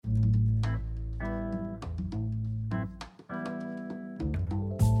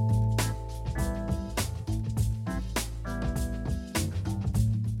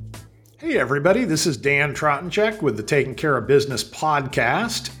Hey, everybody. This is Dan Trottenchek with the Taking Care of Business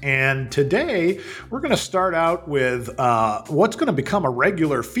podcast. And today we're going to start out with what's going to become a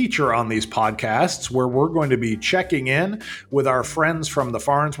regular feature on these podcasts, where we're going to be checking in with our friends from the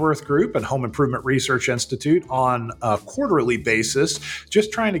Farnsworth Group and Home Improvement Research Institute on a quarterly basis,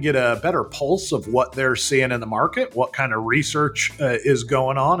 just trying to get a better pulse of what they're seeing in the market, what kind of research is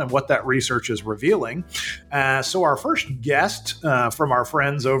going on, and what that research is revealing. So our first guest from our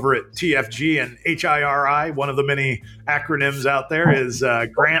friends over at TFG and HIRI, one of the many acronyms out there, is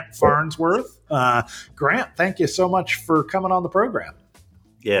Grant Farnsworth. Grant, thank you so much for coming on the program.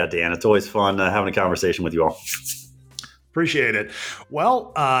 Yeah, Dan, it's always fun having a conversation with you all. Appreciate it.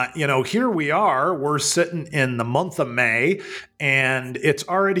 Well, here we are. We're sitting in the month of May, and it's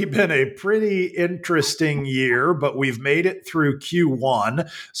already been a pretty interesting year, but we've made it through Q1.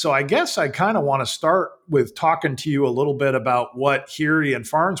 So I guess I kind of want to start with talking to you a little bit about what Heary and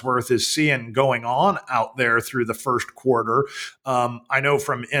Farnsworth is seeing going on out there through the first quarter. I know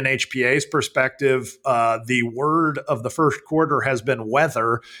from NHPA's perspective, the word of the first quarter has been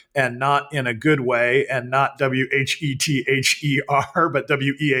weather, and not in a good way, and not WHETHER, but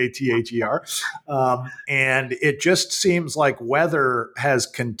WEATHER. And it just seems like weather has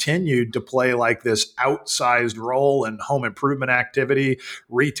continued to play like this outsized role in home improvement activity,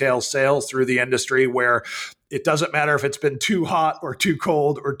 retail sales through the industry, where it doesn't matter if it's been too hot or too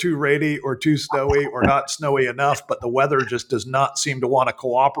cold or too rainy or too snowy or not snowy enough, but the weather just does not seem to want to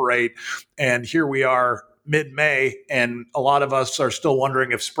cooperate. And here we are mid-May, and a lot of us are still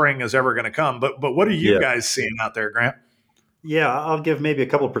wondering if spring is ever going to come. But what are you guys seeing out there, Grant? Yeah, I'll give maybe a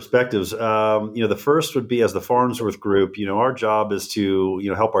couple of perspectives. The first would be, as the Farnsworth Group, our job is to,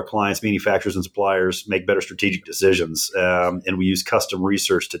 help our clients, manufacturers, and suppliers make better strategic decisions. And we use custom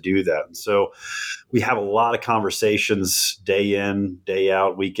research to do that. And so we have a lot of conversations day in, day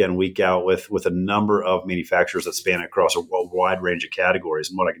out, week in, week out with a number of manufacturers that span across a wide range of categories.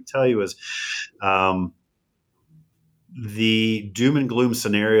 And what I can tell you is, the doom and gloom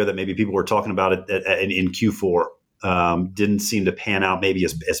scenario that maybe people were talking about in Q4 didn't seem to pan out maybe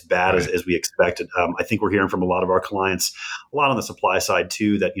as bad as we expected. I think we're hearing from a lot of our clients, a lot on the supply side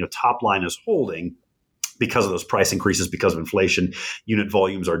too, that top line is holding because of those price increases, because of inflation. Unit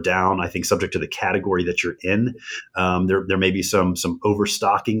volumes are down, I think, subject to the category that you're in. There may be some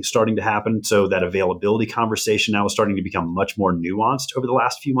overstocking starting to happen. So that availability conversation now is starting to become much more nuanced over the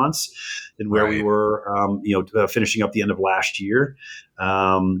last few months than where we were, finishing up the end of last year.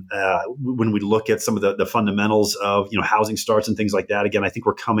 When we look at some of the fundamentals of, housing starts and things like that, again, I think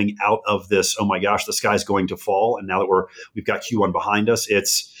we're coming out of this, oh my gosh, the sky's going to fall. And now that we've got Q1 behind us,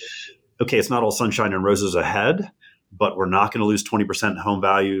 it's not all sunshine and roses ahead, but we're not going to lose 20% in home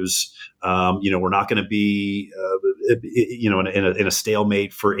values. We're not going to be, in a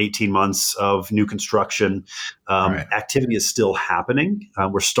stalemate for 18 months of new construction. Activity is still happening.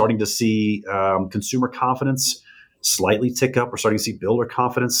 We're starting to see consumer confidence slightly tick up. We're starting to see builder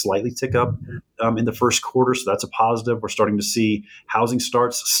confidence slightly tick up in the first quarter. So that's a positive. We're starting to see housing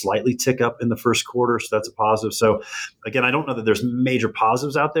starts slightly tick up in the first quarter. So that's a positive. So again, I don't know that there's major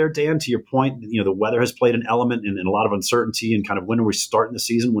positives out there, Dan. To your point, the weather has played an element in a lot of uncertainty and kind of when are we starting the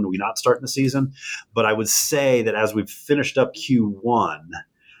season, when are we not starting the season. But I would say that as we've finished up Q1,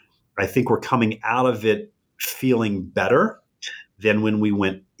 I think we're coming out of it feeling better than when we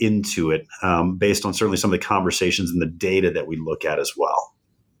went into it, based on certainly some of the conversations and the data that we look at as well.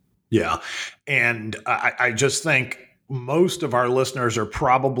 Yeah. And I just think most of our listeners are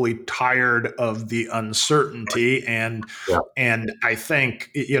probably tired of the uncertainty. And I think,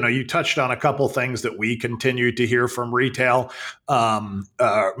 you touched on a couple things that we continue to hear from retail.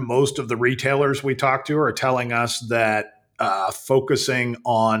 Most of the retailers we talk to are telling us that focusing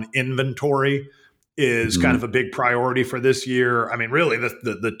on inventory is kind of a big priority for this year. I mean, really,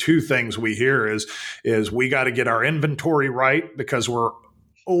 the two things we hear is we got to get our inventory right because we're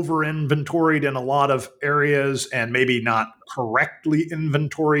over inventoried in a lot of areas and maybe not correctly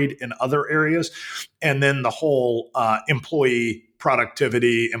inventoried in other areas. And then the whole employee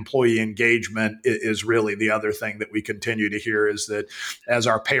productivity, employee engagement is really the other thing that we continue to hear, is that as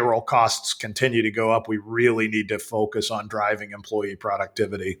our payroll costs continue to go up, we really need to focus on driving employee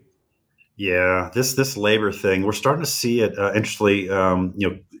productivity. Yeah, this labor thing, we're starting to see it interestingly,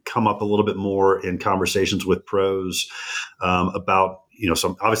 come up a little bit more in conversations with pros about,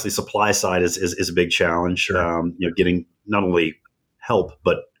 some obviously supply side is a big challenge. Sure. Getting not only help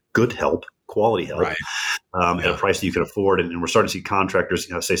but good help, quality help. Right. At a price that you can afford. And we're starting to see contractors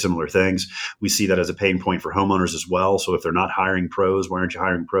say similar things. We see that as a pain point for homeowners as well. So if they're not hiring pros, why aren't you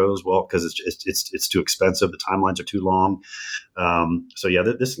hiring pros? Well, because it's too expensive. The timelines are too long.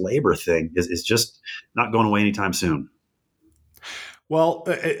 This labor thing is just not going away anytime soon. Well,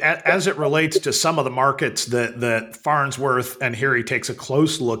 as it relates to some of the markets that Farnsworth and Harry takes a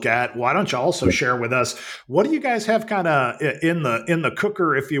close look at, why don't you also share with us, what do you guys have kind of in the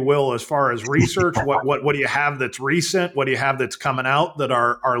cooker, if you will, as far as research? What do you have that's recent? What do you have that's coming out that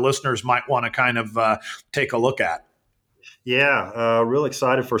our listeners might want to kind of take a look at? Yeah, real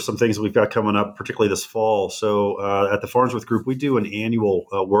excited for some things that we've got coming up, particularly this fall. So at the Farnsworth Group, we do an annual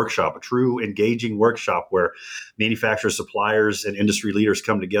workshop, a true engaging workshop where manufacturers, suppliers, and industry leaders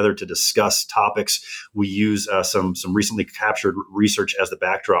come together to discuss topics. We use some recently captured research as the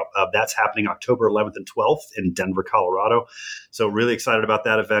backdrop. That's happening October 11th and 12th in Denver, Colorado. So really excited about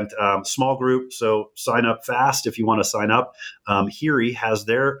that event. Small group, so sign up fast if you want to sign up. Heary has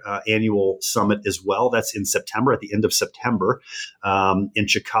their annual summit as well. That's in September, at the end of September. In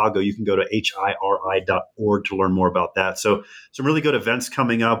Chicago. You can go to hiri.org to learn more about that. So some really good events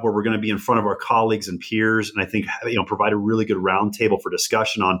coming up where we're going to be in front of our colleagues and peers, and I think provide a really good roundtable for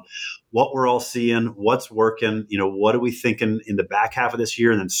discussion on what we're all seeing, what's working, what are we thinking in the back half of this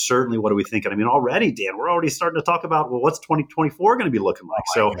year, and then certainly what are we thinking? I mean, already, Dan, we're already starting to talk about, what's 2024 going to be looking like?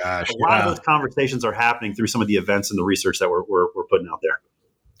 So a lot of those conversations are happening through some of the events and the research that we're putting out there.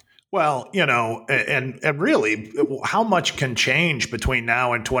 Well, and really, how much can change between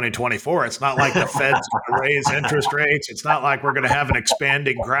now and 2024? It's not like the Fed's going to raise interest rates. It's not like we're going to have an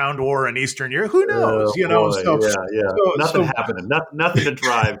expanding ground war in Eastern Europe. Who knows? Nothing happening. Nothing to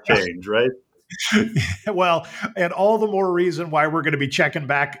drive change, right? Well, and all the more reason why we're going to be checking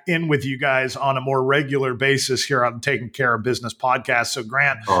back in with you guys on a more regular basis here on Taking Care of Business podcast. So,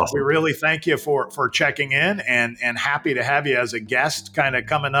 Grant, awesome. We really thank you for checking in and happy to have you as a guest kind of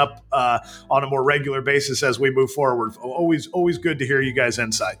coming up on a more regular basis as we move forward. Always good to hear you guys'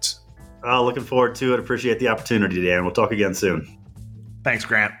 insights. Looking forward to it. Appreciate the opportunity, Dan. We'll talk again soon. Thanks,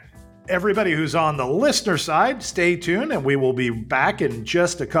 Grant. Everybody who's on the listener side, stay tuned, and we will be back in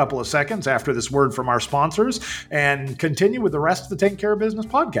just a couple of seconds after this word from our sponsors and continue with the rest of the Taking Care of Business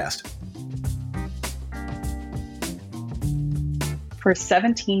podcast. For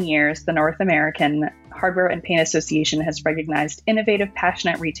 17 years, the North American Hardware and Paint Association has recognized innovative,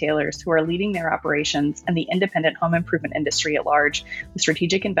 passionate retailers who are leading their operations and the independent home improvement industry at large with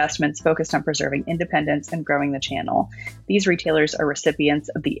strategic investments focused on preserving independence and growing the channel. These retailers are recipients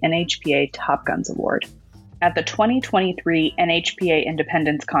of the NHPA Top Guns Award. At the 2023 NHPA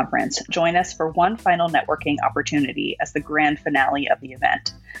Independence Conference, join us for one final networking opportunity as the grand finale of the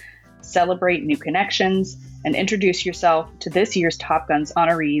event. Celebrate new connections, and introduce yourself to this year's Top Guns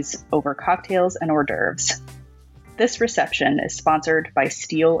honorees over cocktails and hors d'oeuvres. This reception is sponsored by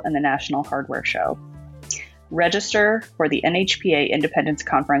Steel and the National Hardware Show. Register for the NHPA Independence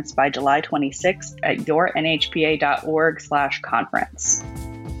Conference by July 26th at yournhpa.org/conference.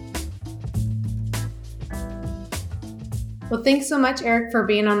 Well, thanks so much, Eric, for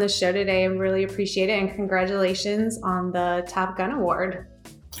being on the show today. I really appreciate it, and congratulations on the Top Gun Award.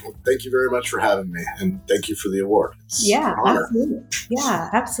 Well, thank you very much for having me, and thank you for the award. Absolutely. Yeah,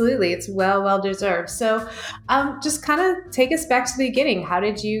 absolutely. It's well deserved. So, just kind of take us back to the beginning. How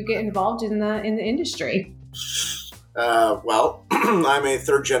did you get involved in the industry? Well, I'm a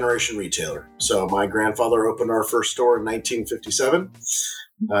third generation retailer. So my grandfather opened our first store in 1957.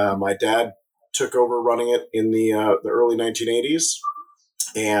 My dad took over running it in the early 1980s,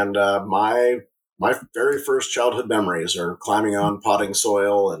 and my very first childhood memories are climbing on potting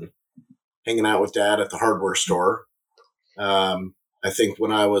soil and hanging out with Dad at the hardware store. I think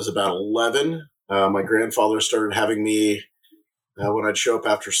when I was about 11, my grandfather started having me, when I'd show up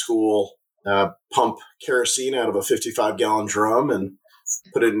after school, pump kerosene out of a 55-gallon drum and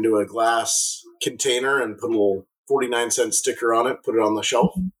put it into a glass container and put a little 49-cent sticker on it, put it on the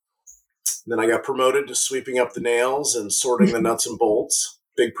shelf. Then I got promoted to sweeping up the nails and sorting the nuts and bolts.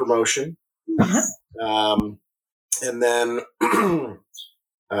 Big promotion. And then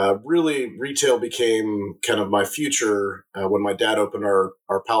really retail became kind of my future when my dad opened our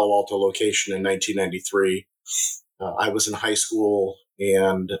Palo Alto location in 1993. I was in high school,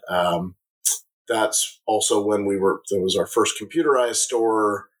 and that's also when there was our first computerized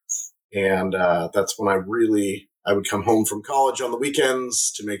store. And that's when I would come home from college on the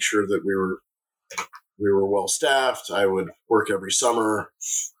weekends to make sure that we were well staffed. I would work every summer.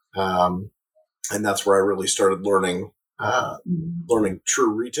 And that's where I really started learning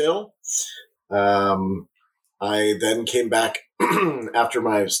true retail. I then came back after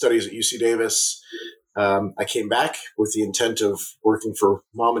my studies at UC Davis. I came back with the intent of working for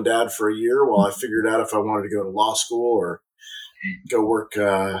mom and dad for a year while I figured out if I wanted to go to law school or go work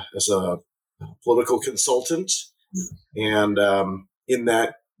as a political consultant. And in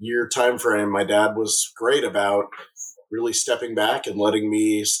that year time frame, my dad was great about really stepping back and letting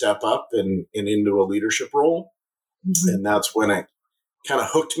me step up and into a leadership role. Mm-hmm. And that's when it kind of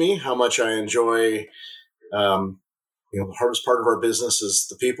hooked me how much I enjoy. The hardest part of our business is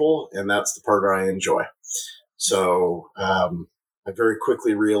the people, and that's the part I enjoy. So I very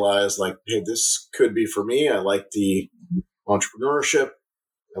quickly realized, like, hey, this could be for me. I like the entrepreneurship.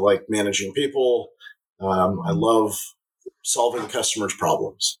 I like managing people. I love solving customers'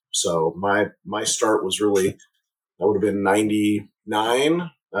 problems. So my start was really, that would have been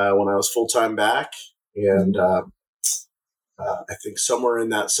 99 when I was full-time back. And I think somewhere in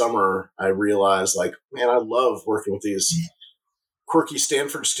that summer, I realized, like, man, I love working with these quirky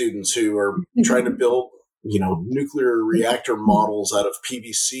Stanford students who are trying to build, nuclear reactor models out of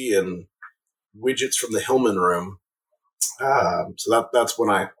PVC and widgets from the Hillman room. So that's when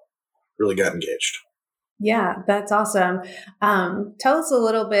I really got engaged. Yeah, that's awesome. Tell us a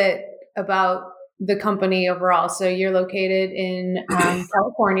little bit about the company overall. So you're located in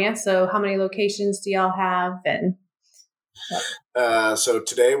California. So how many locations do y'all have? And so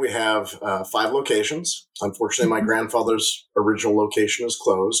today we have 5 locations. Unfortunately, my grandfather's original location is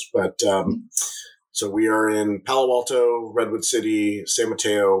closed, but so we are in Palo Alto, Redwood City, San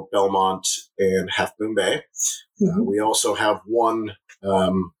Mateo, Belmont, and Half Moon Bay. We also have one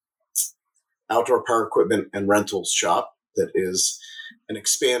outdoor power equipment and rentals shop that is an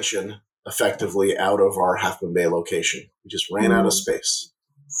expansion effectively out of our Half Moon Bay location. We just ran out of space.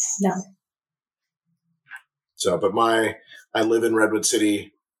 No. So, but I live in Redwood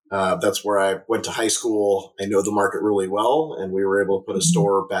City. That's where I went to high school. I know the market really well, and we were able to put a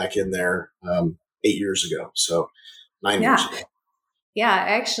store back in there 8 years ago. So 9 years ago. Yeah,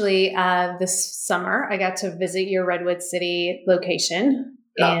 actually, this summer I got to visit your Redwood City location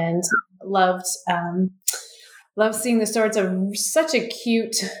and loved seeing the store. It's such a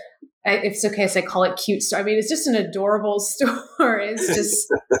cute. If it's okay, so I call it cute store. I mean, it's just an adorable store. It's just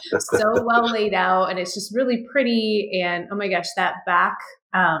so well laid out, and it's just really pretty. And oh my gosh, that back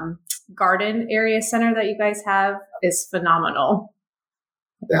garden area center that you guys have is phenomenal.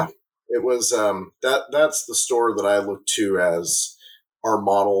 Yeah, it was. That's the store that I look to as our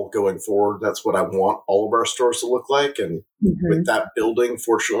model going forward. That's what I want all of our stores to look like. And with that building,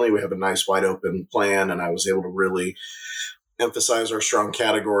 fortunately, we have a nice wide open plan, and I was able to really emphasize our strong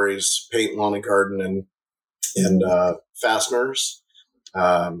categories: paint, lawn and garden, and fasteners.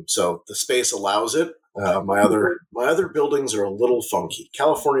 So the space allows it. My other buildings are a little funky.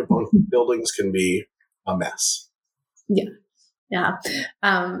 California buildings can be a mess. Yeah.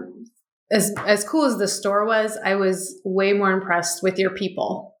 As cool as the store was, I was way more impressed with your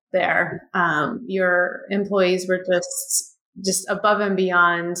people there. Your employees were just above and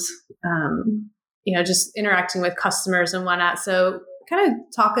beyond. Just interacting with customers and whatnot. So kind of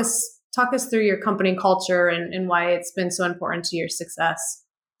talk us through your company culture and why it's been so important to your success.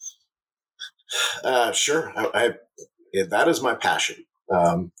 Sure. That is my passion.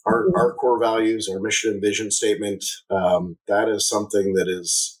 Our core values, our mission and vision statement, that is something that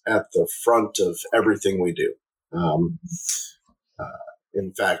is at the front of everything we do.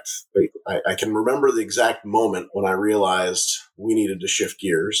 In fact, I can remember the exact moment when I realized we needed to shift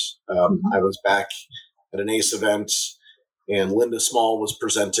gears. I was back at an ACE event, and Linda Small was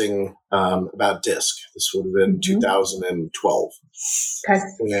presenting about DISC. This would have been 2012. Okay.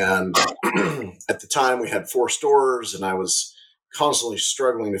 And at the time, we had 4 stores, and I was constantly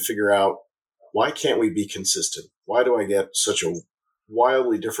struggling to figure out, why can't we be consistent? Why do I get such a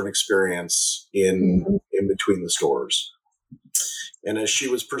wildly different experience in between the stores? And as she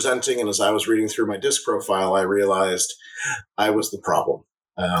was presenting and as I was reading through my DISC profile, I realized I was the problem.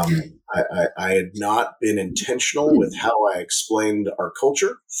 I had not been intentional with how I explained our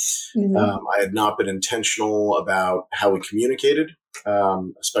culture. I had not been intentional about how we communicated,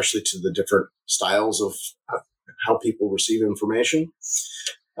 especially to the different styles of how people receive information.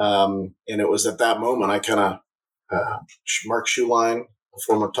 And it was at that moment I kind of, Mark Schuline, a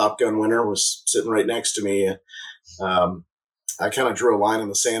former Top Gun winner, was sitting right next to me. I kind of drew a line in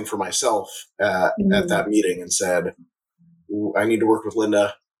the sand for myself at that meeting and said, I need to work with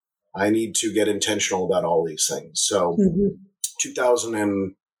Linda. I need to get intentional about all these things. So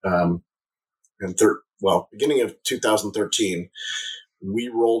beginning of 2013, we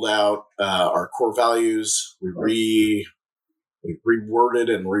rolled out our core values. We We reworded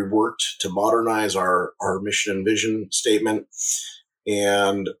and reworked to modernize our mission and vision statement,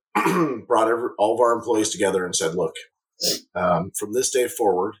 and brought all of our employees together and said, look, from this day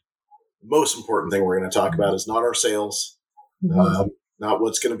forward, the most important thing we're going to talk about is not our sales, not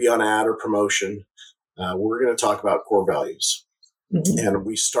what's going to be on ad or promotion. We're going to talk about core values. And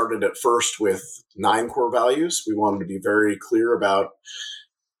we started at first with 9 core values. We wanted to be very clear about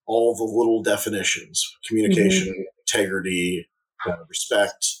all the little definitions: communication, integrity,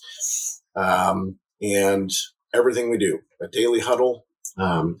 respect, and everything we do. A daily huddle,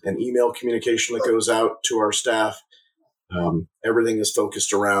 an email communication that goes out to our staff. Everything is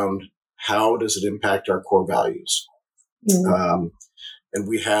focused around how does it impact our core values. And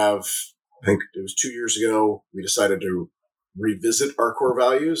we have, I think it was 2 years ago, we decided to revisit our core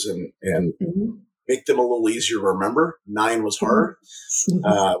values and make them a little easier to remember. 9 was hard.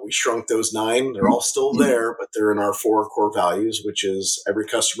 We shrunk those 9. They're all still there, but they're in our 4 core values, which is every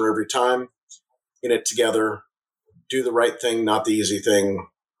customer, every time, in it together, do the right thing, not the easy thing,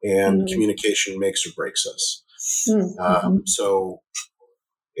 and communication makes or breaks us.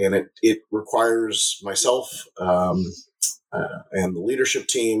 And it requires myself and the leadership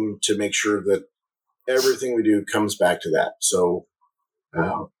team to make sure that everything we do comes back to that. So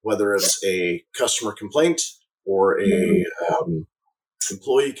whether it's a customer complaint or a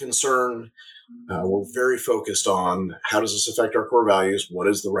employee concern, we're very focused on how does this affect our core values? What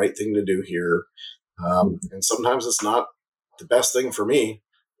is the right thing to do here? And sometimes it's not the best thing for me.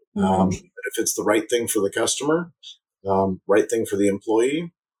 But if it's the right thing for the customer, right thing for the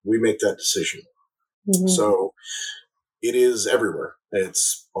employee, we make that decision. So it is everywhere.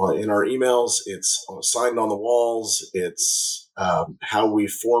 It's in our emails. It's signed on the walls. It's how we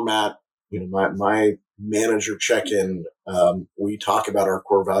format. My manager check-in. We talk about our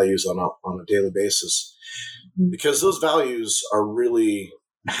core values on a daily basis, because those values are really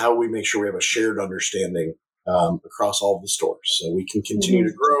how we make sure we have a shared understanding across all of the stores, so we can continue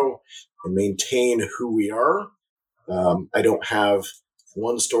to grow and maintain who we are. I don't have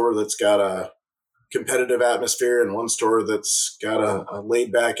one store that's got a competitive atmosphere and one store that's got a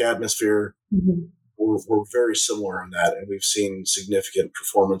laid-back atmosphere. We're very similar in that, and we've seen significant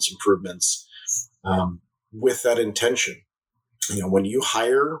performance improvements with that intention. When you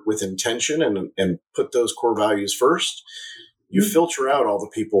hire with intention and put those core values first, you filter out all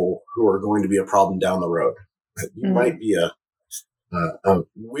the people who are going to be a problem down the road. You might be a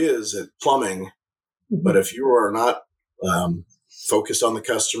whiz at plumbing, but if you are not focused on the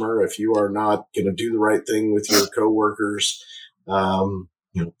customer, if you are not going to do the right thing with your coworkers,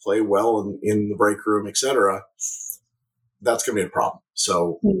 play well in the break room, etc., that's going to be a problem.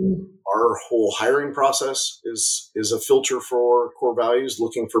 So our whole hiring process is a filter for core values,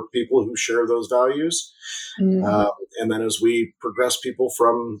 looking for people who share those values. And then as we progress people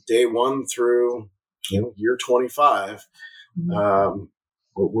from day 1 through year 25,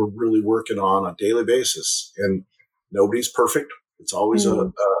 we're really working on a daily basis. And nobody's perfect. It's always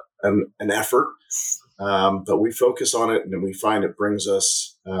an effort, but we focus on it, and we find it brings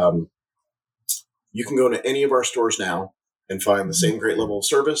us. You can go to any of our stores now and find the same great level of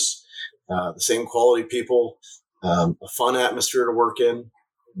service, the same quality people, a fun atmosphere to work in,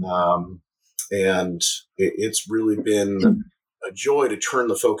 and it's really been a joy to turn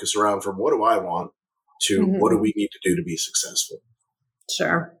the focus around from what do I want to what do we need to do to be successful.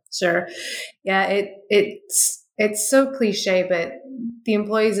 Sure. Yeah, it's so cliche, but the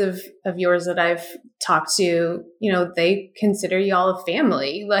employees of yours that I've talked to, they consider y'all a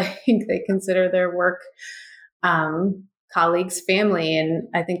family. Like, they consider their work colleagues family. And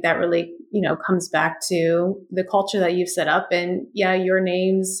I think that really, comes back to the culture that you've set up. And yeah, your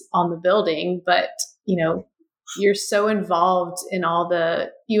name's on the building, but, you're so involved in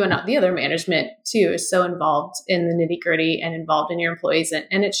you and the other management too is so involved in the nitty gritty and involved in your employees,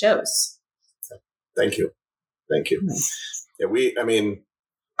 and it shows. Thank you. Yeah,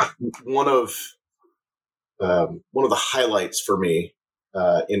 one of the highlights for me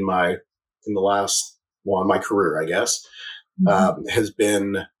in my career, I guess, has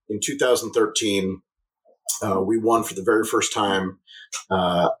been in 2013. We won for the very first time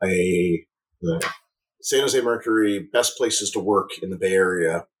the San Jose Mercury Best Places to Work in the Bay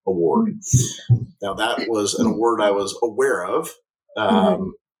Area award. Now, that was an award I was aware of,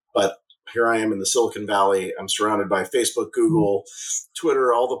 but here I am in the Silicon Valley. I'm surrounded by Facebook, Google,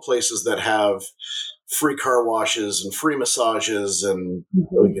 Twitter, all the places that have free car washes and free massages and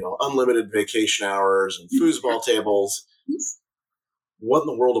unlimited vacation hours and foosball tables. What in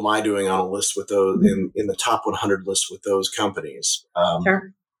the world am I doing on a list with those in the top 100 list with those companies?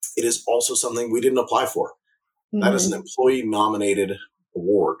 Sure. It is also something we didn't apply for. That is an employee nominated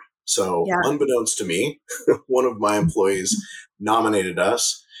award. So unbeknownst to me, one of my employees nominated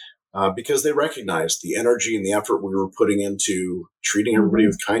us because they recognized the energy and the effort we were putting into treating everybody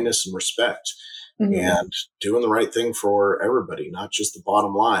with kindness and respect and doing the right thing for everybody, not just the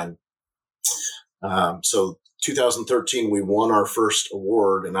bottom line. So 2013, we won our first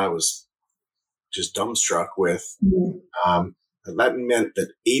award, and I was just dumbstruck with that meant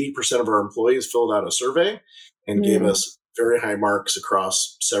that 80% of our employees filled out a survey and gave us very high marks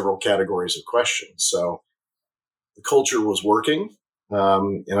across several categories of questions. So the culture was working.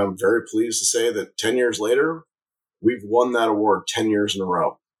 And I'm very pleased to say that 10 years later, we've won that award 10 years in a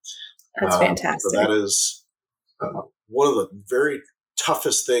row. That's fantastic. So that is one of the very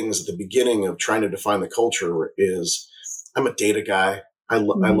toughest things at the beginning of trying to define the culture is I'm a data guy. I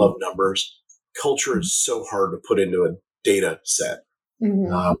love numbers. Culture is so hard to put into a data set.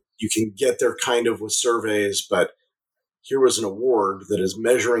 You can get there kind of with surveys, but here was an award that is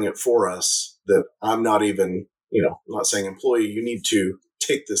measuring it for us that I'm not even, I'm not saying employee, you need to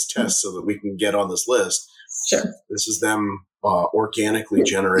take this test so that we can get on this list. Sure. This is them organically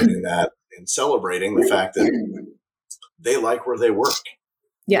generating that and celebrating the fact that they like where they work.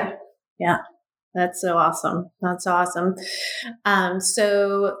 Yeah. Yeah. That's so awesome. That's awesome.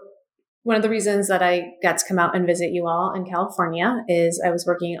 So one of the reasons that I got to come out and visit you all in California is I was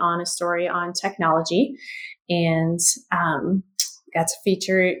working on a story on technology and got to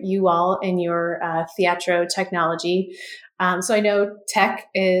feature you all in your theatro technology. So I know tech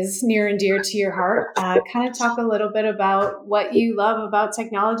is near and dear to your heart. Kind of talk a little bit about what you love about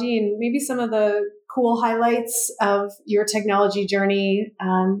technology and maybe some of the cool highlights of your technology journey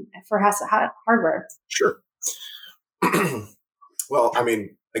for Hassett Hardware. Sure. Well, I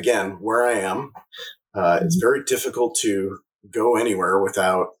mean, again, where I am, it's very difficult to go anywhere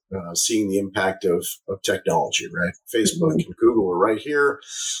without seeing the impact of technology, right? Facebook and Google are right here.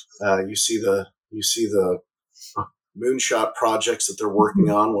 You see the moonshot projects that they're working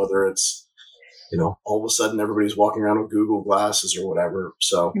on, whether it's, all of a sudden everybody's walking around with Google glasses or whatever.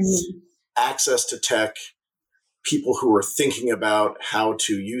 So access to tech, people who are thinking about how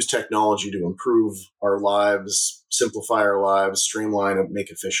to use technology to improve our lives, simplify our lives, streamline it, make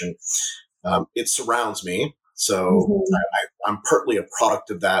efficient. It surrounds me. So I'm partly a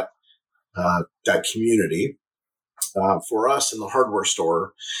product of that community. For us in the hardware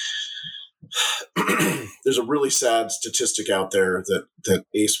store, there's a really sad statistic out there that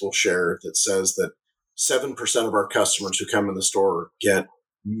Ace will share that says that 7% of our customers who come in the store get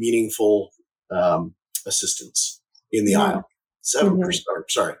meaningful assistance in the aisle. 7%.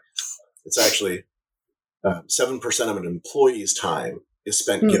 Sorry, it's actually 7% of an employee's time is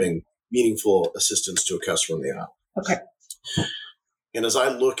spent giving meaningful assistance to a customer in the aisle. Okay. And as I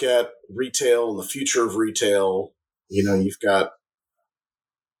look at retail and the future of retail, you've got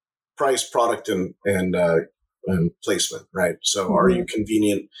price, product, and placement, right? So are you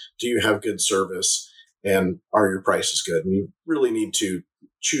convenient? Do you have good service? And are your prices good? And you really need to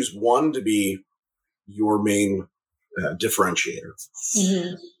choose one to be your main differentiator.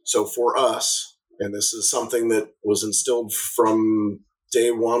 So for us, and this is something that was instilled from day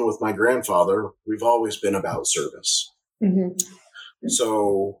one with my grandfather, we've always been about service.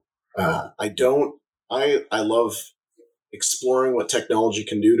 So I love exploring what technology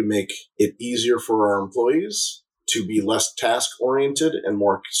can do to make it easier for our employees to be less task oriented and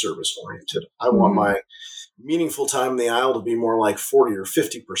more service oriented. I want my meaningful time in the aisle to be more like 40 or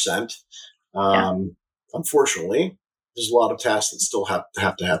 50%. Unfortunately, there's a lot of tasks that still have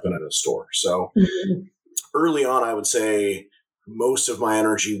to happen at a store. So early on, I would say most of my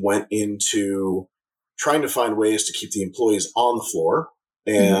energy went into trying to find ways to keep the employees on the floor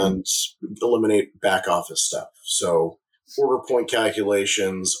and eliminate back office stuff. So order point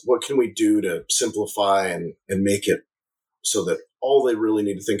calculations, what can we do to simplify and make it so that all they really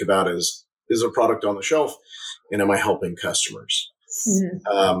need to think about is a product on the shelf and am I helping customers?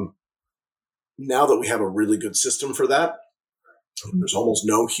 Now that we have a really good system for that, there's almost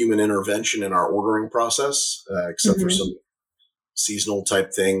no human intervention in our ordering process, except for some seasonal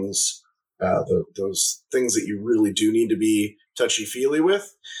type things, those things that you really do need to be touchy-feely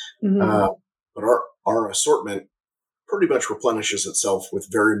with. But our assortment pretty much replenishes itself with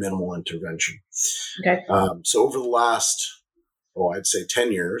very minimal intervention. Okay. So over the last, I'd say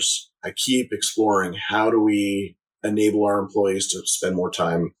 10 years, I keep exploring how do we enable our employees to spend more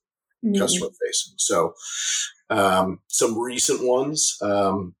time customer facing. So some recent ones,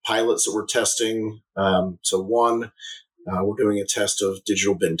 pilots that we're testing. So one, we're doing a test of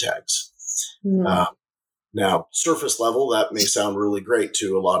digital bin tags. Now, surface level, that may sound really great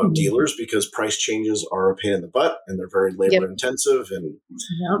to a lot of dealers because price changes are a pain in the butt and they're very labor intensive. And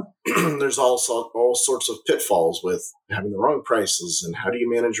there's also all sorts of pitfalls with having the wrong prices and how do you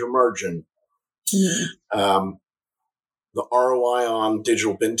manage your margin. The ROI on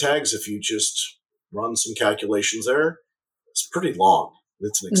digital bin tags, if you just run some calculations there, it's pretty long.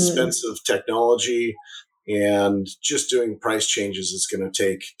 It's an expensive technology. And just doing price changes is going to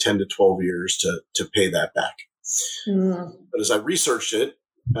take 10 to 12 years to pay that back. But as I researched it,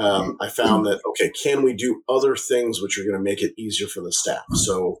 I found that, can we do other things which are going to make it easier for the staff?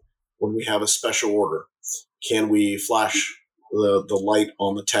 So when we have a special order, can we flash the light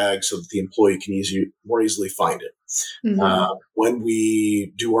on the tag so that the employee can more easily find it? When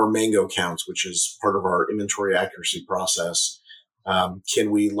we do our mango counts, which is part of our inventory accuracy process,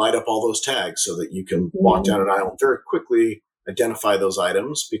 can we light up all those tags so that you can walk down an aisle and very quickly identify those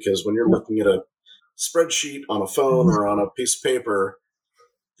items? Because when you're looking at a spreadsheet on a phone or on a piece of paper,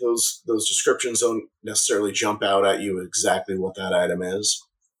 those descriptions don't necessarily jump out at you exactly what that item is.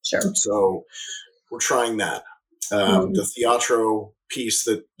 Sure. So we're trying that. The Theatro piece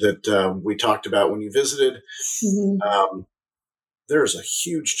that we talked about when you visited, there's a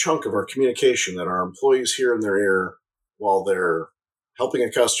huge chunk of our communication that our employees hear in their ear while they're helping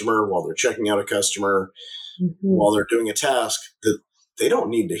a customer, while they're checking out a customer, while they're doing a task that they don't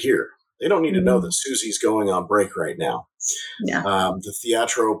need to hear. They don't need to know that Susie's going on break right now. The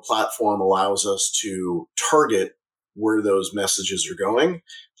Theatro platform allows us to target where those messages are going. It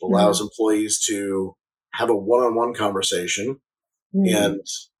allows employees to have a one-on-one conversation, and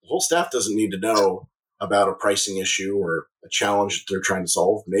the whole staff doesn't need to know about a pricing issue or a challenge that they're trying to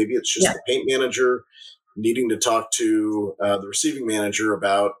solve. Maybe it's just the paint manager needing to talk to the receiving manager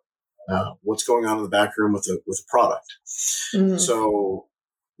about what's going on in the back room with a product. So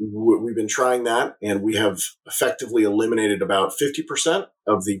we've been trying that, and we have effectively eliminated about 50%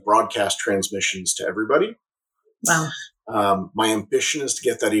 of the broadcast transmissions to everybody. Wow. My ambition is to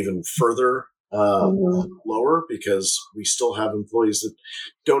get that even further lower, because we still have employees that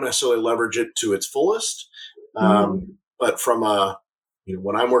don't necessarily leverage it to its fullest. But from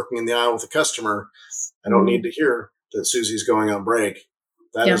when I'm working in the aisle with a customer, I don't need to hear that Susie's going on break.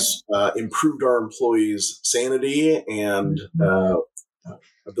 That has improved our employees' sanity and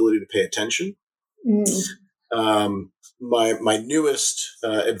ability to pay attention. My newest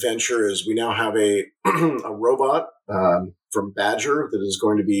adventure is we now have a robot from Badger that is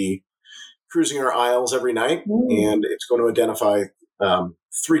going to be cruising our aisles every night, and it's going to identify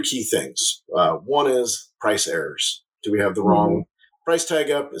three key things. One is price errors. Do we have the wrong price tag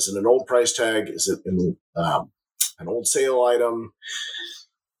up? Is it an old price tag? Is it an old sale item?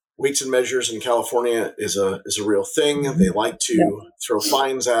 Weights and measures in California is a real thing. They like to throw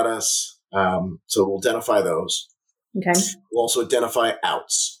fines at us, so we'll identify those. Okay. We'll also identify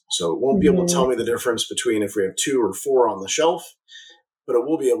outs. So it won't be able to tell me the difference between if we have 2 or 4 on the shelf, but it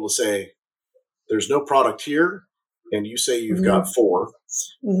will be able to say, there's no product here, and you say you've got 4,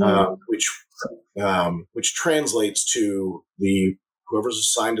 which translates to whoever's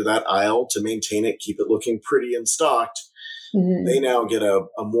assigned to that aisle to maintain it, keep it looking pretty and stocked. They now get a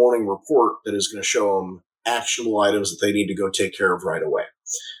morning report that is going to show them actionable items that they need to go take care of right away.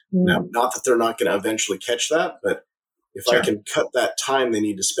 Now, not that they're not going to eventually catch that, but if I can cut that time they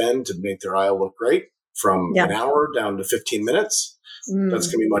need to spend to make their aisle look great from an hour down to 15 minutes, that's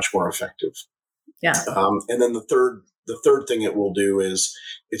going to be much more effective. And then the third thing it will do is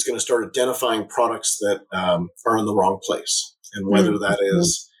it's going to start identifying products that are in the wrong place. And whether that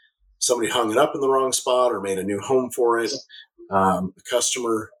is somebody hung it up in the wrong spot or made a new home for it, a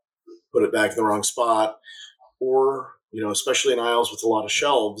customer put it back in the wrong spot, or, especially in aisles with a lot of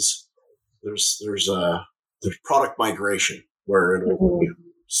shelves, there's product migration where it'll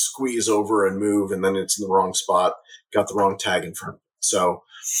squeeze over and move, and then it's in the wrong spot, got the wrong tag in front of it. So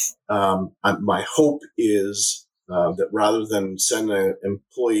my hope is that rather than send an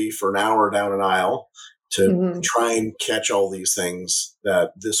employee for an hour down an aisle to try and catch all these things,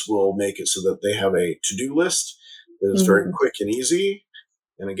 that this will make it so that they have a to-do list that is very quick and easy.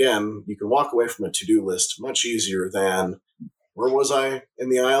 And again, you can walk away from a to-do list much easier than, where was I in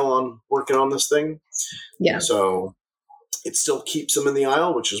the aisle on working on this thing? So it still keeps them in the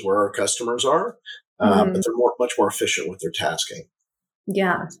aisle, which is where our customers are, but they're much more efficient with their tasking.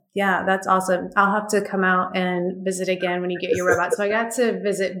 Yeah, that's awesome. I'll have to come out and visit again when you get your robot. So I got to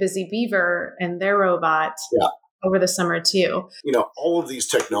visit Busy Beaver and their robot over the summer too. All of these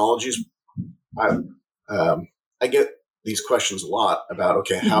technologies, I get these questions a lot about,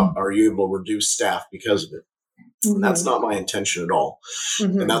 how are you able to reduce staff because of it? And that's not my intention at all.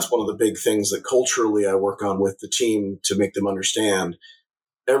 And that's one of the big things that culturally I work on with the team to make them understand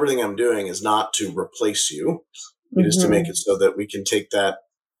everything I'm doing is not to replace you. It is to make it so that we can take that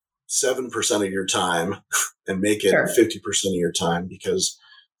 7% of your time and make it 50% of your time, because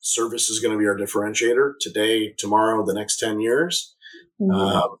service is going to be our differentiator today, tomorrow, the next 10 years.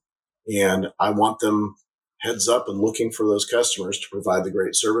 And I want them heads up and looking for those customers to provide the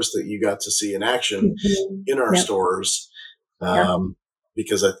great service that you got to see in action in our stores.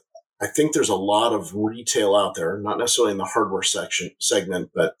 Because I think there's a lot of retail out there, not necessarily in the hardware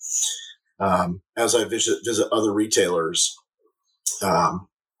segment, but as I visit other retailers,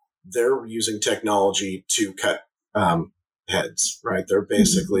 they're using technology to cut heads, right? They're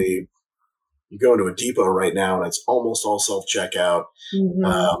basically, you go into a depot right now and it's almost all self-checkout.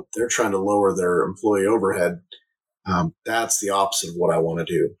 They're trying to lower their employee overhead. That's the opposite of what I want to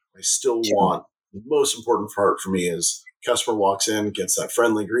do. I still want, the most important part for me is customer walks in, gets that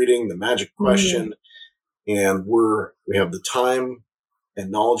friendly greeting, the magic question, and we have the time and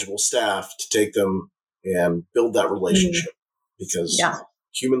knowledgeable staff to take them and build that relationship, because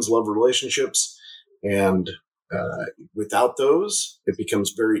humans love relationships, and without those, it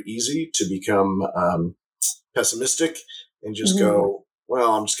becomes very easy to become pessimistic and just go,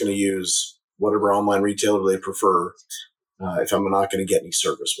 well, I'm just going to use whatever online retailer they prefer if I'm not going to get any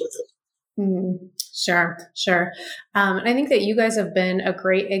service with it. Sure. And I think that you guys have been a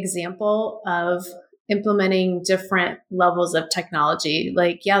great example of implementing different levels of technology.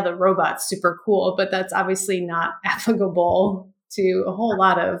 Like, the robot's super cool, but that's obviously not applicable to a whole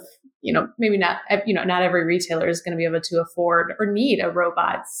lot of, maybe not, not every retailer is going to be able to afford or need a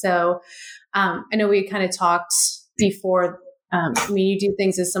robot. So I know we kind of talked before. You do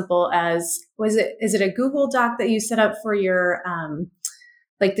things as simple as, is it a Google Doc that you set up for your,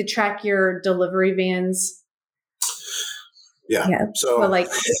 to track your delivery vans? So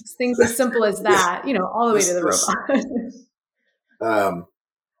things as simple as that, all the way to the robot.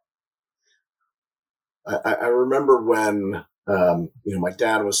 I remember when, my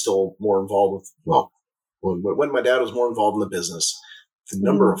dad was still more involved when my dad was more involved in the business, the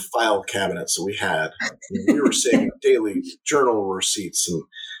number of file cabinets that we had, we were saving daily journal receipts,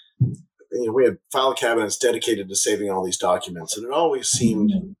 and we had file cabinets dedicated to saving all these documents. And it always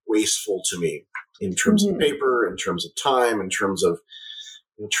seemed wasteful to me in terms of paper, in terms of time, in terms of,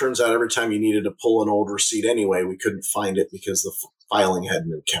 it turns out every time you needed to pull an old receipt anyway, we couldn't find it because the filing hadn't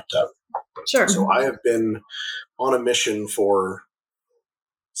been kept up. Sure. So I have been on a mission for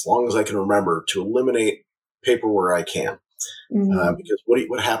as long as I can remember to eliminate paper where I can. Because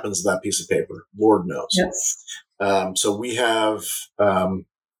what happens to that piece of paper? Lord knows. Yes. So we have,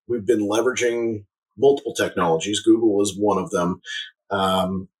 we've been leveraging multiple technologies. Google is one of them,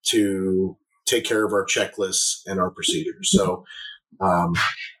 to take care of our checklists and our procedures. So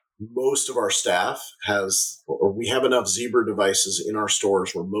most of our staff we have enough Zebra devices in our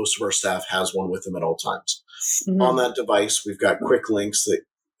stores where most of our staff has one with them at all times. On that device, we've got quick links that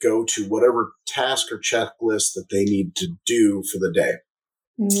go to whatever task or checklist that they need to do for the day.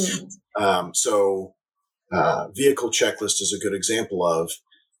 So vehicle checklist is a good example of,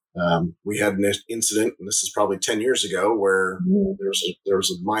 we had an incident, and this is probably 10 years ago, where there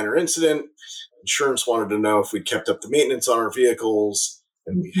was a minor incident. Insurance wanted to know if we'd kept up the maintenance on our vehicles,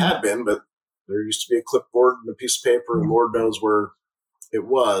 and we had been, but there used to be a clipboard and a piece of paper, and Lord knows where it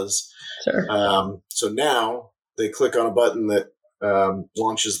was. Sure. So now they click on a button that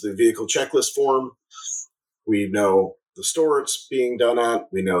launches the vehicle checklist form. We know the store it's being done at.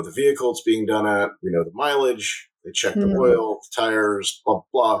 We know the vehicle it's being done at. We know the mileage. They check the oil, the tires, blah,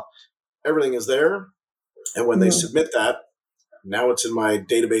 blah. Everything is there. And when they submit that, now it's in my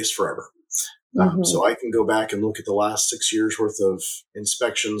database forever. So I can go back and look at the last 6 years worth of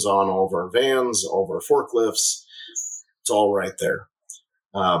inspections on all of our vans, all of our forklifts. It's all right there.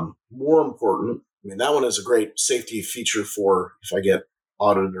 More important, that one is a great safety feature for if I get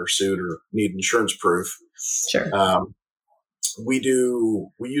audited or sued or need insurance proof. Sure. We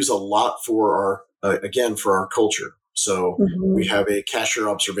use a lot for our culture. So we have a cashier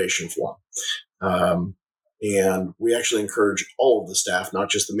observation form. And we actually encourage all of the staff, not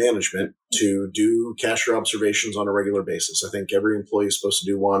just the management, to do cashier observations on a regular basis. I think every employee is supposed to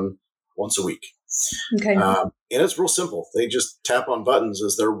do one once a week. Okay. And it's real simple. They just tap on buttons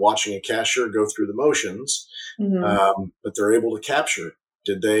as they're watching a cashier go through the motions, but they're able to capture.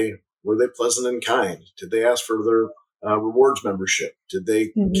 Were they pleasant and kind? Did they ask for their rewards membership? Did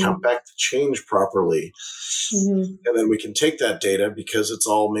they count back the change properly? And then we can take that data, because it's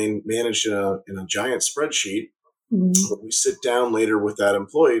all managed in a giant spreadsheet. But we sit down later with that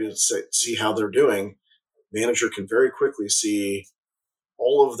employee to see how they're doing. manager can very quickly see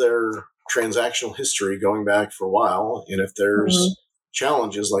all of their transactional history going back for a while. And if there's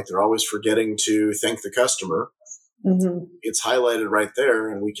challenges, like they're always forgetting to thank the customer, it's highlighted right there.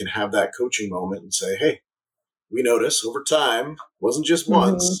 And we can have that coaching moment and say, hey, we notice over time, it wasn't just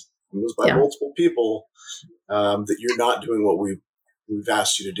once, it was by multiple people, that you're not doing what we've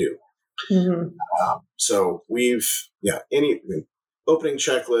asked you to do. So we've, opening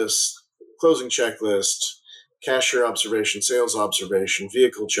checklist, closing checklist, cashier observation, sales observation,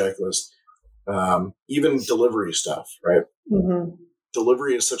 vehicle checklist, even delivery stuff, right?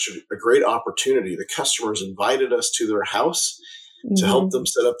 Delivery is such a great opportunity. The customers invited us to their house to help them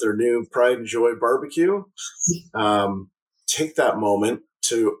set up their new Pride and Joy barbecue. Take that moment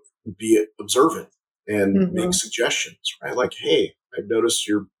to be observant and make suggestions, right? Like, hey, I've noticed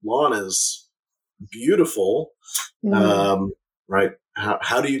your lawn is beautiful, right?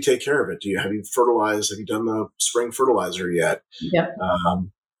 How do you take care of it? Have you fertilized? Have you done the spring fertilizer yet?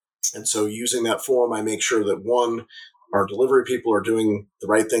 And so using that form, I make sure that one, our delivery people are doing the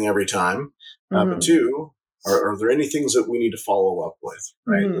right thing every time. But two, are there any things that we need to follow up with,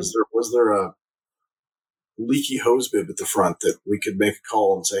 right? Was there a leaky hose bib at the front that we could make a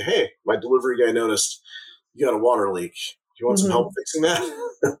call and say, hey, my delivery guy noticed you got a water leak. Do you want some help fixing that?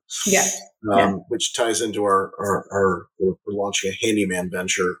 Which ties into our we're launching a handyman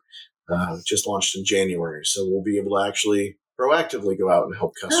venture, just launched in January. So we'll be able to actually proactively go out and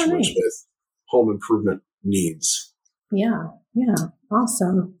help customers with home improvement needs. Yeah.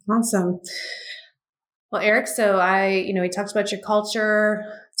 Awesome. Well, Eric, so we talked about your culture,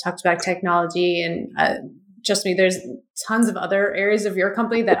 talked about technology, and trust me, there's tons of other areas of your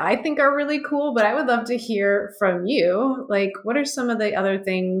company that I think are really cool, but I would love to hear from you. Like, what are some of the other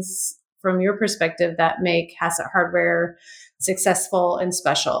things from your perspective that make Hassett Hardware successful and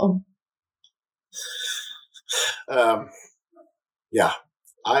special?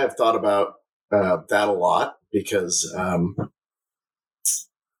 I have thought about that a lot because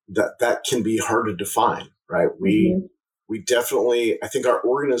that can be hard to define, right? We definitely, I think our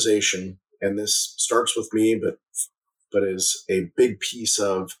organization, and this starts with me, but is a big piece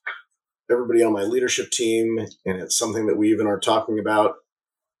of everybody on my leadership team, and it's something that we even are talking about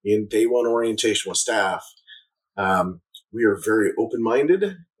in day one orientation with staff. We are very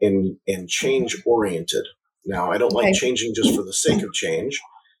open-minded and change-oriented. Now, I don't like changing just for the sake of change,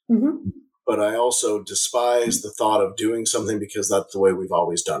 but I also despise the thought of doing something because that's the way we've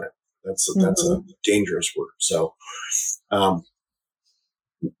always done it. That's a dangerous word. So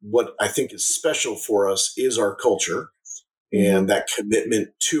what I think is special for us is our culture and that commitment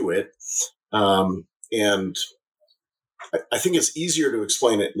to it. And I think it's easier to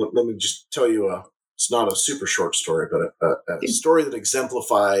explain it. Let me just tell you it's not a super short story, but a story that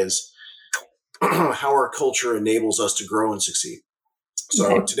exemplifies how our culture enables us to grow and succeed.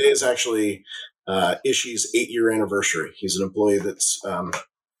 So today is actually Ishi's 8-year anniversary. He's an employee that's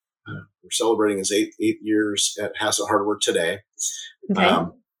we're celebrating his 8 years at Hassett Hardware today.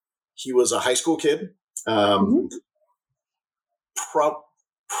 He was a high school kid.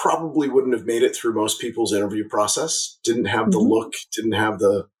 Probably wouldn't have made it through most people's interview process. Didn't have the look, didn't have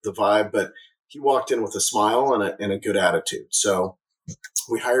the vibe, but he walked in with a smile and a good attitude. So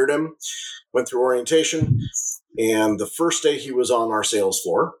we hired him, went through orientation, and the first day he was on our sales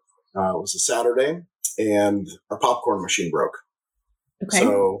floor, it was a Saturday, and our popcorn machine broke.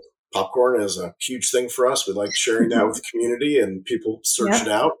 So popcorn is a huge thing for us. We like sharing that with the community, and people search it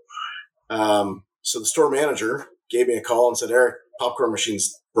out. So the store manager gave me a call and said, Eric, popcorn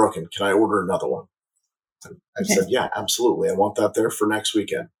machine's broken. Can I order another one? I said, yeah, absolutely. I want that there for next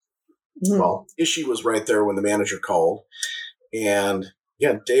weekend. Well, Ishi was right there when the manager called. And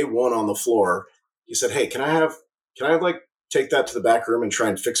day one on the floor, he said, hey, can I take that to the back room and try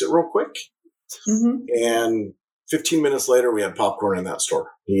and fix it real quick? And 15 minutes later, we had popcorn in that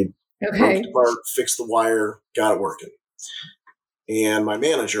store. He broke it apart, fixed the wire, got it working. And my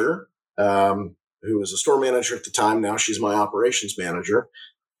manager, who was a store manager at the time, now she's my operations manager,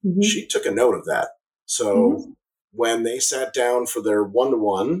 she took a note of that. So when they sat down for their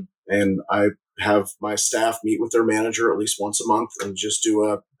one-to-one, and I have my staff meet with their manager at least once a month and just do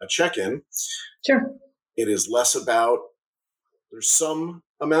a check-in. It is less about, there's some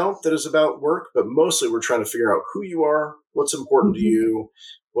amount that is about work, but mostly we're trying to figure out who you are, what's important to you,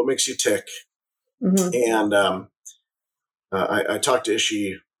 what makes you tick. And I talked to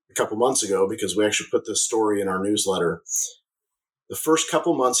Ishi a couple months ago because we actually put this story in our newsletter. The first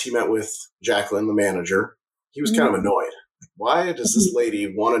couple months he met with Jacqueline, the manager, he was kind of annoyed. Why does this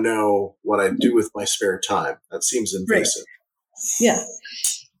lady want to know what I do with my spare time? That seems invasive.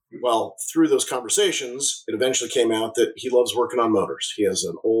 Well, through those conversations, it eventually came out that he loves working on motors. He has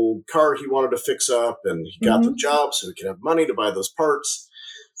an old car he wanted to fix up, and he got the job so he could have money to buy those parts.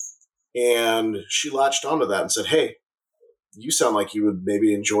 And she latched onto that and said, hey, you sound like you would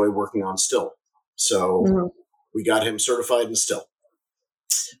maybe enjoy working on still. So we got him certified in still.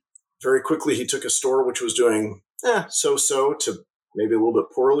 Very quickly, he took a store which was doing so-so to maybe a little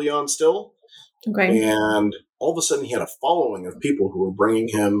bit poorly on still. Okay. And all of a sudden, he had a following of people who were bringing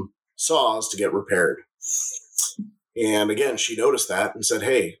him saws to get repaired. And again, she noticed that and said,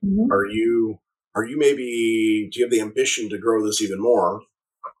 hey, are you maybe, do you have the ambition to grow this even more?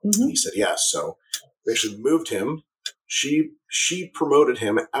 He said, yes. So we actually moved him. She promoted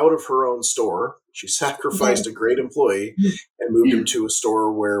him out of her own store. She sacrificed a great employee and moved him to a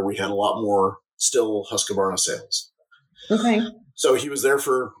store where we had a lot more still Husqvarna sales. Okay. So he was there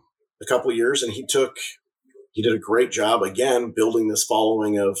for a couple of years, and he did a great job, again, building this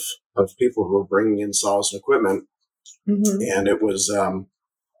following of people who were bringing in saws and equipment. And it was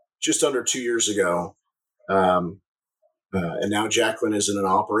just under 2 years ago. And now Jacqueline is in an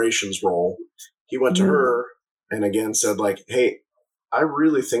operations role. He went to her and again said, like, hey, I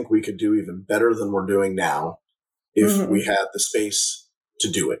really think we could do even better than we're doing now if we had the space to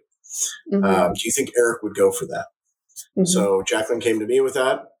do it. Do you think Eric would go for that? So Jacqueline came to me with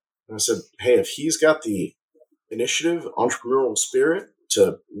that. And I said, hey, if he's got the initiative, entrepreneurial spirit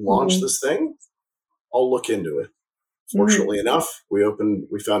to launch this thing, I'll look into it. Fortunately enough, we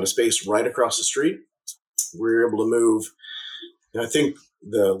found a space right across the street. We were able to move. And I think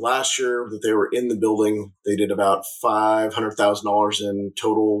the last year that they were in the building, they did about $500,000 in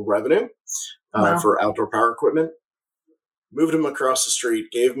total revenue for outdoor power equipment. Moved him across the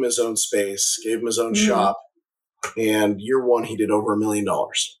street, gave him his own space, gave him his own shop. And year one, he did over $1 million.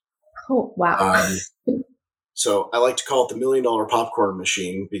 Oh, wow. So I like to call it the $1 million popcorn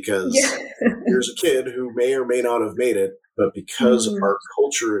machine because here's a kid who may or may not have made it, but because our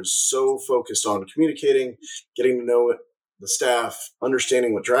culture is so focused on communicating, getting to know the staff,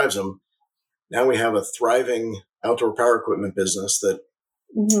 understanding what drives them, now we have a thriving outdoor power equipment business that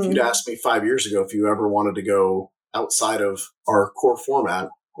if you'd asked me 5 years ago if you ever wanted to go outside of our core format, I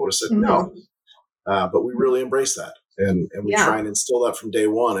would have said no. But we really embrace that. And we try and instill that from day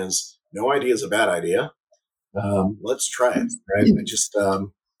one is no idea is a bad idea. Let's try it, right? I just, the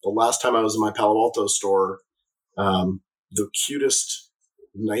last time I was in my Palo Alto store, the cutest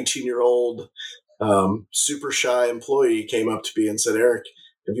 19-year-old, super shy employee came up to me and said, Eric,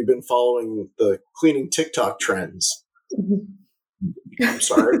 have you been following the cleaning TikTok trends? I'm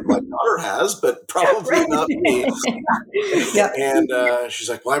sorry, my daughter has, but probably not me. And she's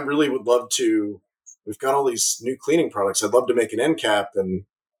like, well, I really would love to. We've got all these new cleaning products. I'd love to make an end cap and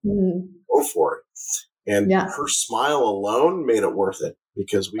go for it. And her smile alone made it worth it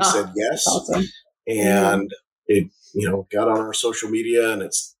because we said yes. Awesome. And it, got on our social media and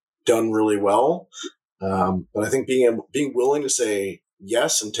it's done really well. But I think being willing to say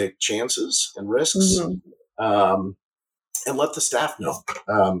yes and take chances and risks, and let the staff know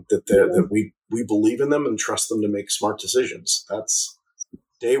that we believe in them and trust them to make smart decisions. That's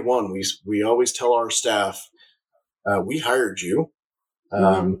day one. We always tell our staff, we hired you.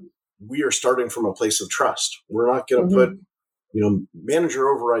 We are starting from a place of trust. We're not going to put, manager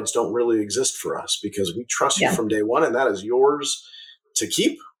overrides don't really exist for us because we trust you from day one, and that is yours to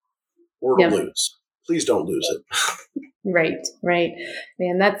keep or to lose. Please don't lose it. Right.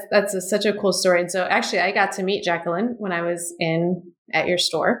 Man, that's such a cool story. And so actually I got to meet Jacqueline when I was at your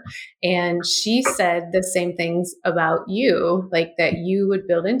store, and she said the same things about you, like that you would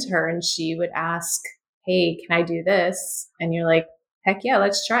build into her and she would ask, hey, can I do this? And you're like, heck yeah,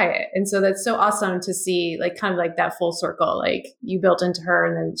 let's try it. And so that's so awesome to see, like, kind of like that full circle, like you built into her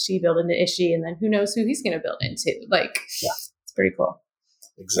and then she built into Ishi, and then who knows who he's going to build into. Like, it's pretty cool.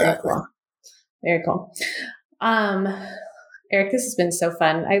 Exactly. Very cool. Eric, this has been so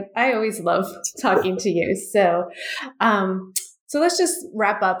fun. I always love talking to you. So let's just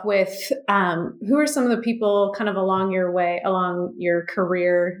wrap up with, who are some of the people kind of along your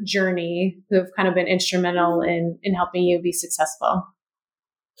career journey who have kind of been instrumental in helping you be successful?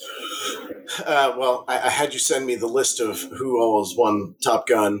 Well, I had you send me the list of who all has won Top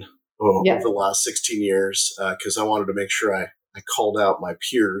Gun over the last 16 years, because I wanted to make sure I called out my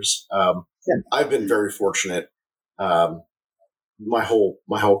peers. I've been very fortunate. My whole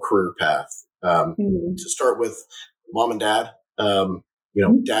career path. To start with, mom and dad.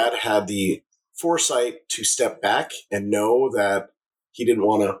 Dad had the foresight to step back and know that he didn't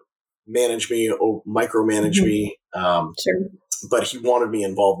want to manage me or micromanage me. But he wanted me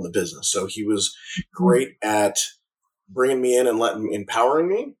involved in the business. So he was great at bringing me in and empowering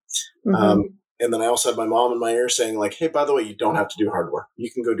me. Mm-hmm. And then I also had my mom in my ear saying like, hey, by the way, you don't have to do hardware.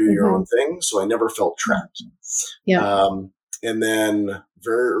 You can go do your own thing. So I never felt trapped. Yeah. And then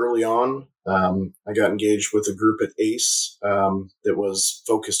very early on, I got engaged with a group at ACE that was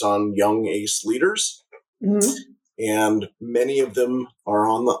focused on young ACE leaders. Mm-hmm. And many of them are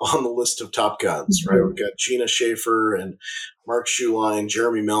on the list of Top Guns, right? We've got Gina Schaefer and Mark Schuline,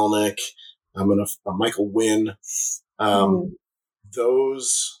 Jeremy Melnick, Michael Wynn.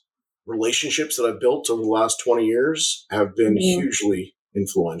 Those relationships that I've built over the last 20 years have been hugely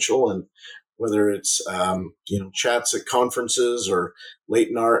influential. And whether it's, chats at conferences or late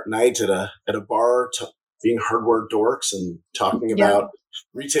night at a bar, being hardware dorks and talking about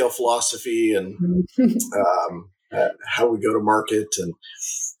retail philosophy and how we go to market. And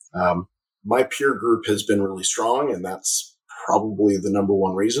my peer group has been really strong, and that's probably the number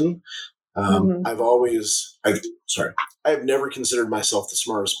one reason. I've never considered myself the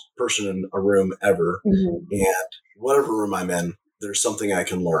smartest person in a room ever. And whatever room I'm in, there's something I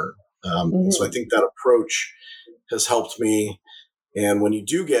can learn. So I think that approach has helped me. And when you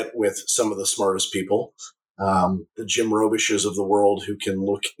do get with some of the smartest people, the Jim Robishes of the world who can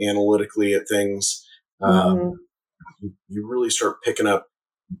look analytically at things, you really start picking up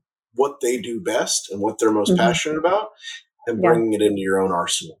what they do best and what they're most passionate about and bringing it into your own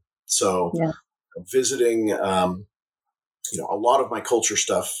arsenal. So visiting, a lot of my culture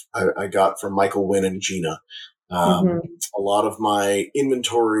stuff I got from Michael Wynn and Gina. A lot of my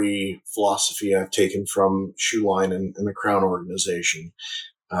inventory philosophy I've taken from Schuline and the Crown organization.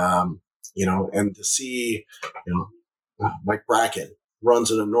 And to see, Mike Bracken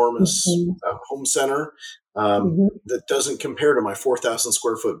runs an enormous home center that doesn't compare to my 4,000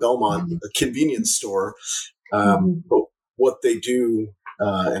 square foot Belmont convenience store. But what they do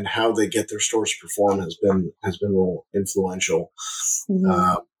and how they get their stores to perform has been real influential.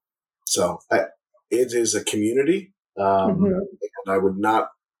 So it is a community, and I would not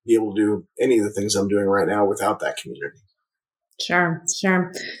be able to do any of the things I'm doing right now without that community. Sure.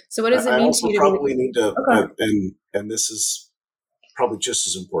 So what does it mean to you? I probably need to, and this is probably just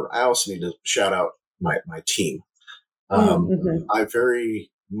as important. I also need to shout out my team. I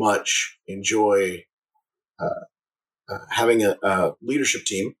very much enjoy having a leadership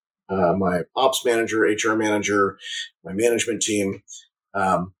team, my ops manager, HR manager, my management team.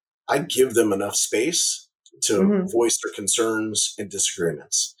 I give them enough space to voice their concerns and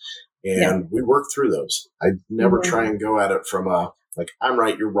disagreements. And we work through those. I never try and go at it from I'm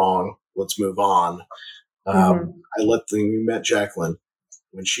right, you're wrong, let's move on. I let them, you met Jacqueline.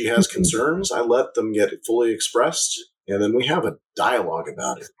 When she has concerns, I let them get fully expressed, and then we have a dialogue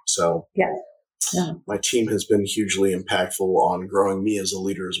about it. So my team has been hugely impactful on growing me as a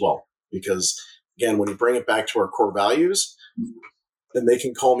leader as well. Because, again, when you bring it back to our core values, then they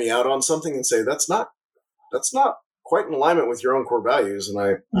can call me out on something and say, that's not quite in alignment with your own core values. And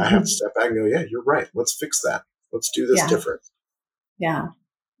I have to step back and go, yeah, you're right. Let's fix that. Let's do this different. Yeah,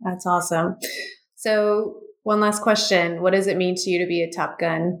 that's awesome. So one last question. What does it mean to you to be a Top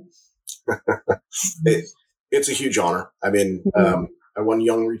Gun? It's a huge honor. I mean, I won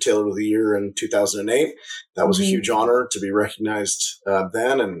Young Retailer of the Year in 2008. That was a huge honor to be recognized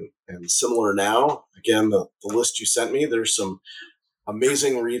then and similar now. Again, the list you sent me, there's some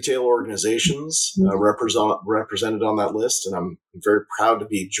amazing retail organizations represented on that list, and I'm very proud to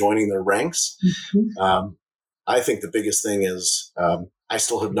be joining their ranks. I think the biggest thing is I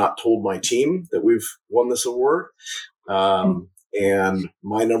still have not told my team that we've won this award, and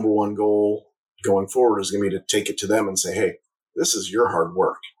my number one goal going forward is going to be to take it to them and say, hey, this is your hard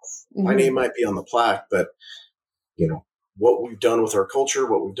work. My name might be on the plaque, but what we've done with our culture,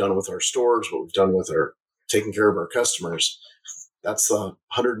 what we've done with our stores, what we've done with our taking care of our customers, that's the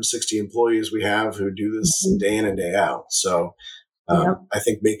 160 employees we have who do this day in and day out. So I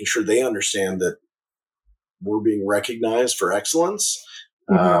think making sure they understand that we're being recognized for excellence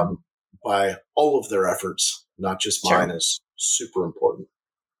by all of their efforts, not just mine, is super important.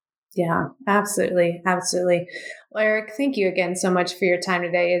 Yeah, absolutely. Absolutely. Well, Eric, thank you again so much for your time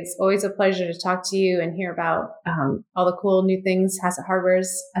today. It's always a pleasure to talk to you and hear about all the cool new things Hassett Hardware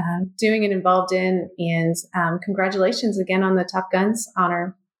is doing and involved in. And congratulations again on the Top Guns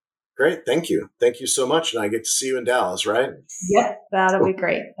honor. Great. Thank you. Thank you so much. And I get to see you in Dallas, right? Yep. That'll be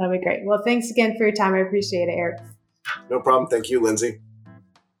great. That'll be great. Well, thanks again for your time. I appreciate it, Eric. No problem. Thank you, Lindsay.